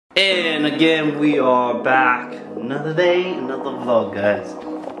And again, we are back. Another day, another vlog, guys.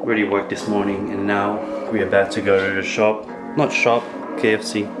 Already worked this morning, and now we're about to go to the shop. Not shop,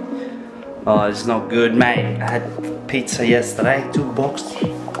 KFC. It's not good, mate. I had pizza yesterday, 2 boxes.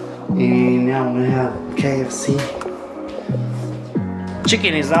 And now I'm gonna have KFC.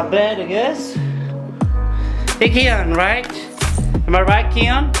 Chicken is not bad, I guess. Hey, Keon, right? Am I right,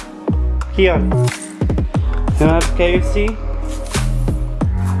 Keon? Keon, can I have KFC?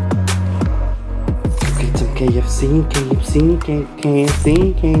 Get some KFC,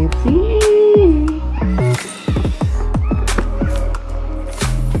 KFC.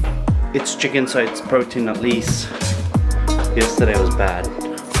 It's chicken, so it's protein at least. Yesterday was bad.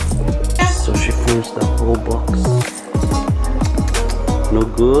 So she finished the whole box. No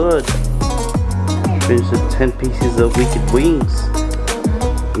good. Finished the 10 pieces of wicked wings.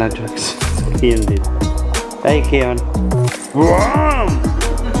 Not jokes. Keon did. Hey, Keon.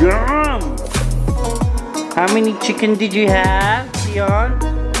 Yum! How many chicken did you have, Keon?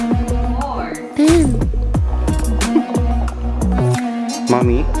 4. 10.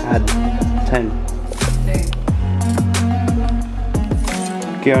 Mommy had 10. 2.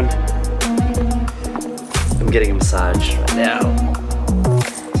 Keon. I'm getting a massage right now.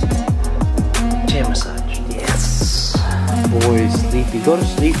 Chair massage. Yes. Boy, sleepy. Go to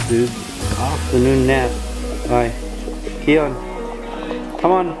sleep, dude. Afternoon nap. Alright. Keon.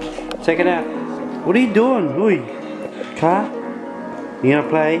 Come on. Take a nap. What are you doing? Oi. Car? You gonna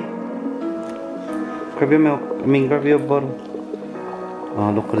play? Grab your milk. Grab your bottle.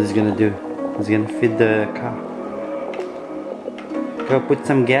 Oh, look what he's gonna do. He's gonna feed the car. Go put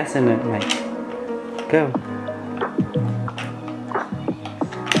some gas in it, mate. Go.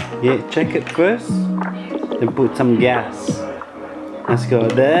 Yeah, check it first. Then put some gas. Let's go.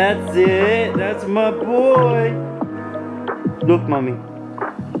 That's it. That's my boy. Look, mommy.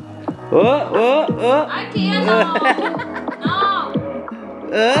 Oh. I can't. No.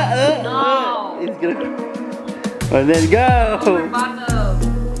 No. He's gonna. Oh, let's go.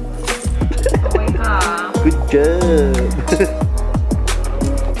 Wake up. Good job.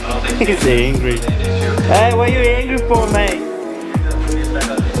 He's angry. Hey, what are you angry for, mate?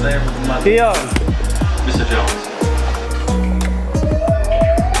 Keon. Mr. Jones.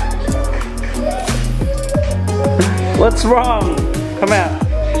 What's wrong? Come out.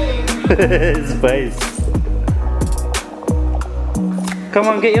 His face. Come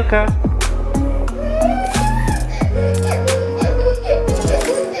on, get your car.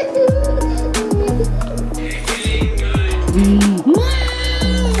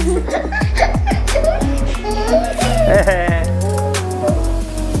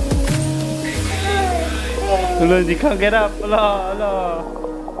 Look, you can't get up. Hello.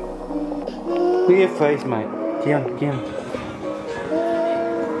 Look at your face, mate. Keon.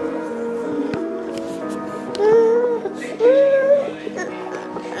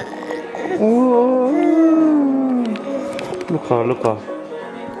 Look off.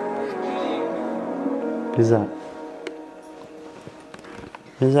 Who's that?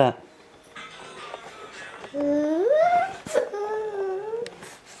 Who's that?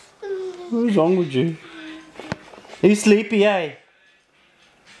 What's wrong with you? Are you sleepy, eh?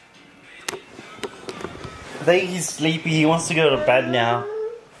 I think he's sleepy. He wants to go to bed now.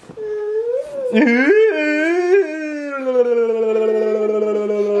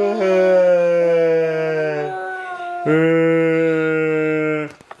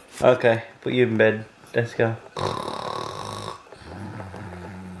 Okay, put you in bed. Let's go.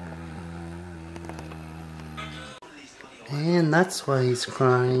 And that's why he's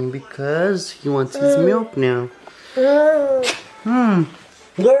crying, because he wants his milk now. Go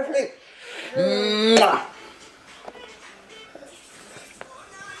to sleep.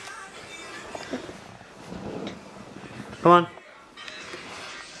 Come on.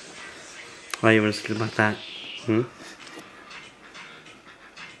 Why you want to sleep like that?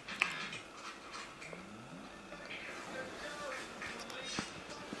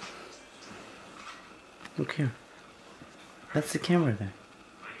 Look here. That's the camera there.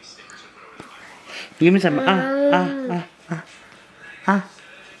 Give me some.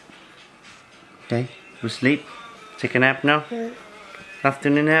 Okay, we'll sleep. Take a nap now.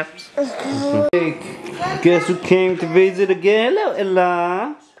 Afternoon naps. Hey, guess who came to visit again? Hello,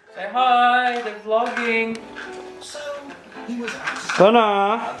 Ella. Say hi, they're vlogging.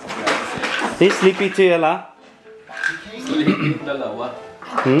 Donna. He's sleepy too, Ella. Sleepy yung dalawa.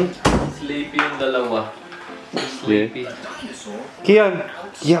 Sleepy yung dalawa. Sleepy. Keon,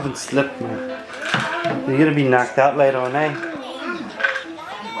 you haven't slept, man. You're gonna be knocked out later on, eh?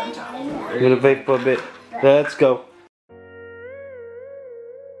 You're gonna vape for a bit. Let's go.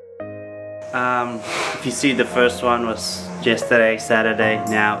 If you see, the first one was yesterday, Saturday.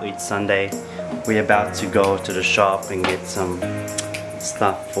 Now it's Sunday. We're about to go to the shop and get some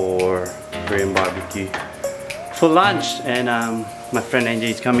stuff for Korean barbecue for lunch. And my friend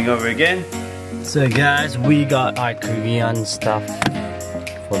Angie is coming over again. So guys, we got our Korean stuff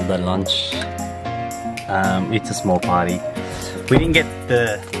for the lunch. It's a small party. We didn't get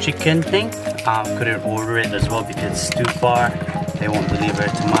the chicken thing. Couldn't order it as well because it's too far. They won't deliver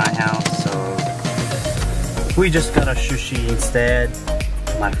it to my house, so we just got a sushi instead.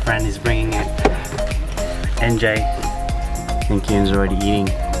 My friend is bringing it. NJ. I think Kian's already eating.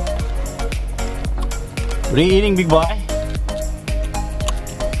 What are you eating, big boy?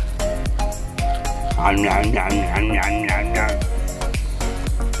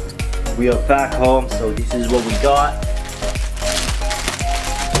 We are back home, so this is what we got.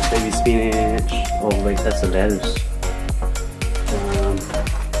 Baby spinach. Oh wait, that's a lettuce.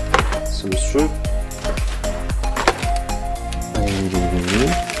 Some soup.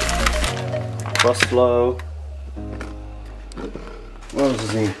 Buffalo. What was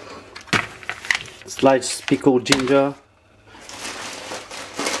his name? Sliced pickled ginger.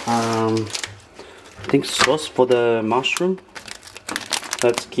 I think sauce for the mushroom.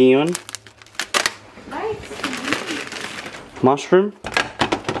 That's Keon. Mushroom.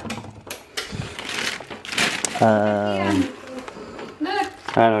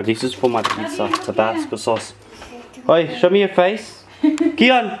 I don't know, this is for my pizza, Tabasco sauce. Oi, show me your face.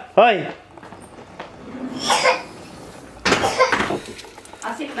 Keon, oi!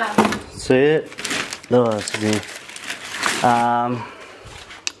 I'll sit down. Sit. No, that's me.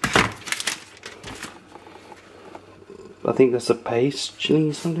 I think that's a paste chili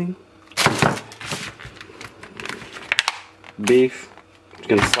or something. Beef. Just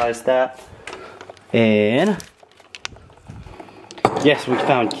gonna slice that. And yes, we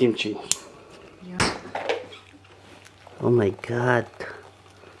found kimchi. Oh my god.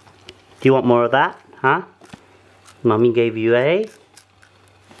 Do you want more of that? Huh? Mommy gave you a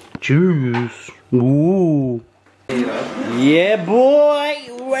juice. Ooh. Yeah, boy.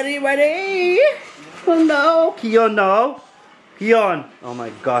 Ready? Oh no. Keon, no. Keon. Oh my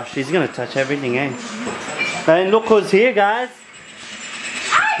gosh, he's gonna touch everything, eh? And look who's here, guys.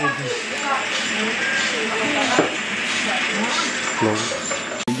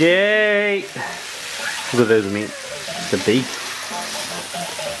 Yay! Look at those meat. The beef.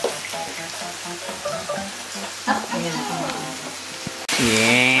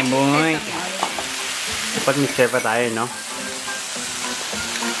 Yeah, boy. Bắt mình xếp vào tay nó.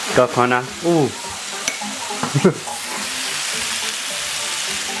 Có con à?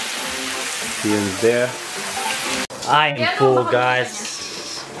 Ian's there. I am full, guys.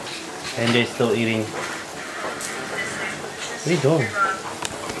 And they're still eating. What are you doing?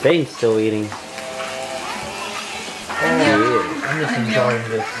 Bane's still eating. Oh, yeah. I'm just enjoying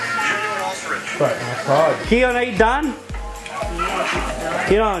this. But my God. Keon, are you done?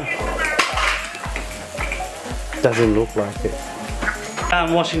 Keon. Doesn't look like it.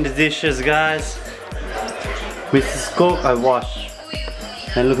 I'm washing the dishes, guys. Mrs. Cook, I wash.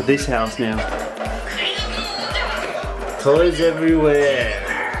 And look at this house now. Toys everywhere.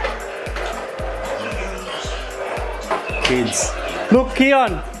 Kids. Look,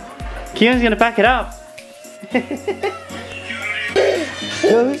 Keon. Keon's gonna pack it up.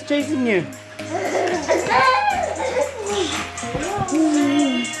 Yo, who's chasing you?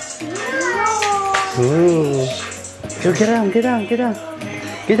 Ooh. Go get down, get down, get down.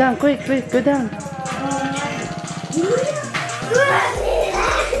 Get down, quick, go down.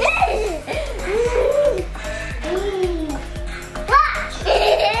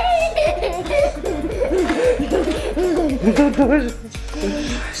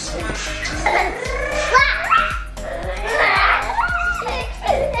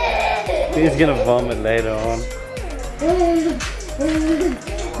 He's gonna vomit later on.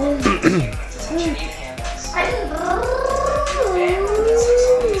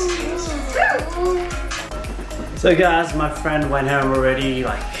 So guys, my friend went home already,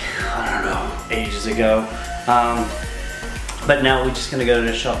 like, I don't know, ages ago. But now we're just gonna go to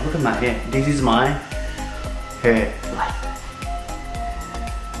the shop. Look at my hair. This is my hair.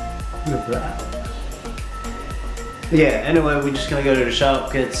 Look at that. Yeah, anyway, we're just gonna go to the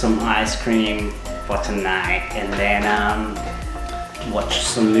shop, get some ice cream for tonight, and then watch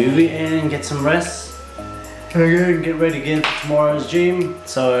some movie and get some rest. And get ready again for tomorrow's gym.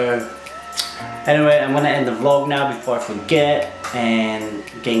 So anyway, I'm gonna end the vlog now before I forget. And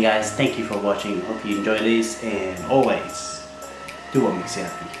again guys, thank you for watching. Hope you enjoy this, and always do what makes you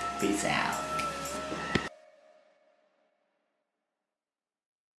happy. Peace out.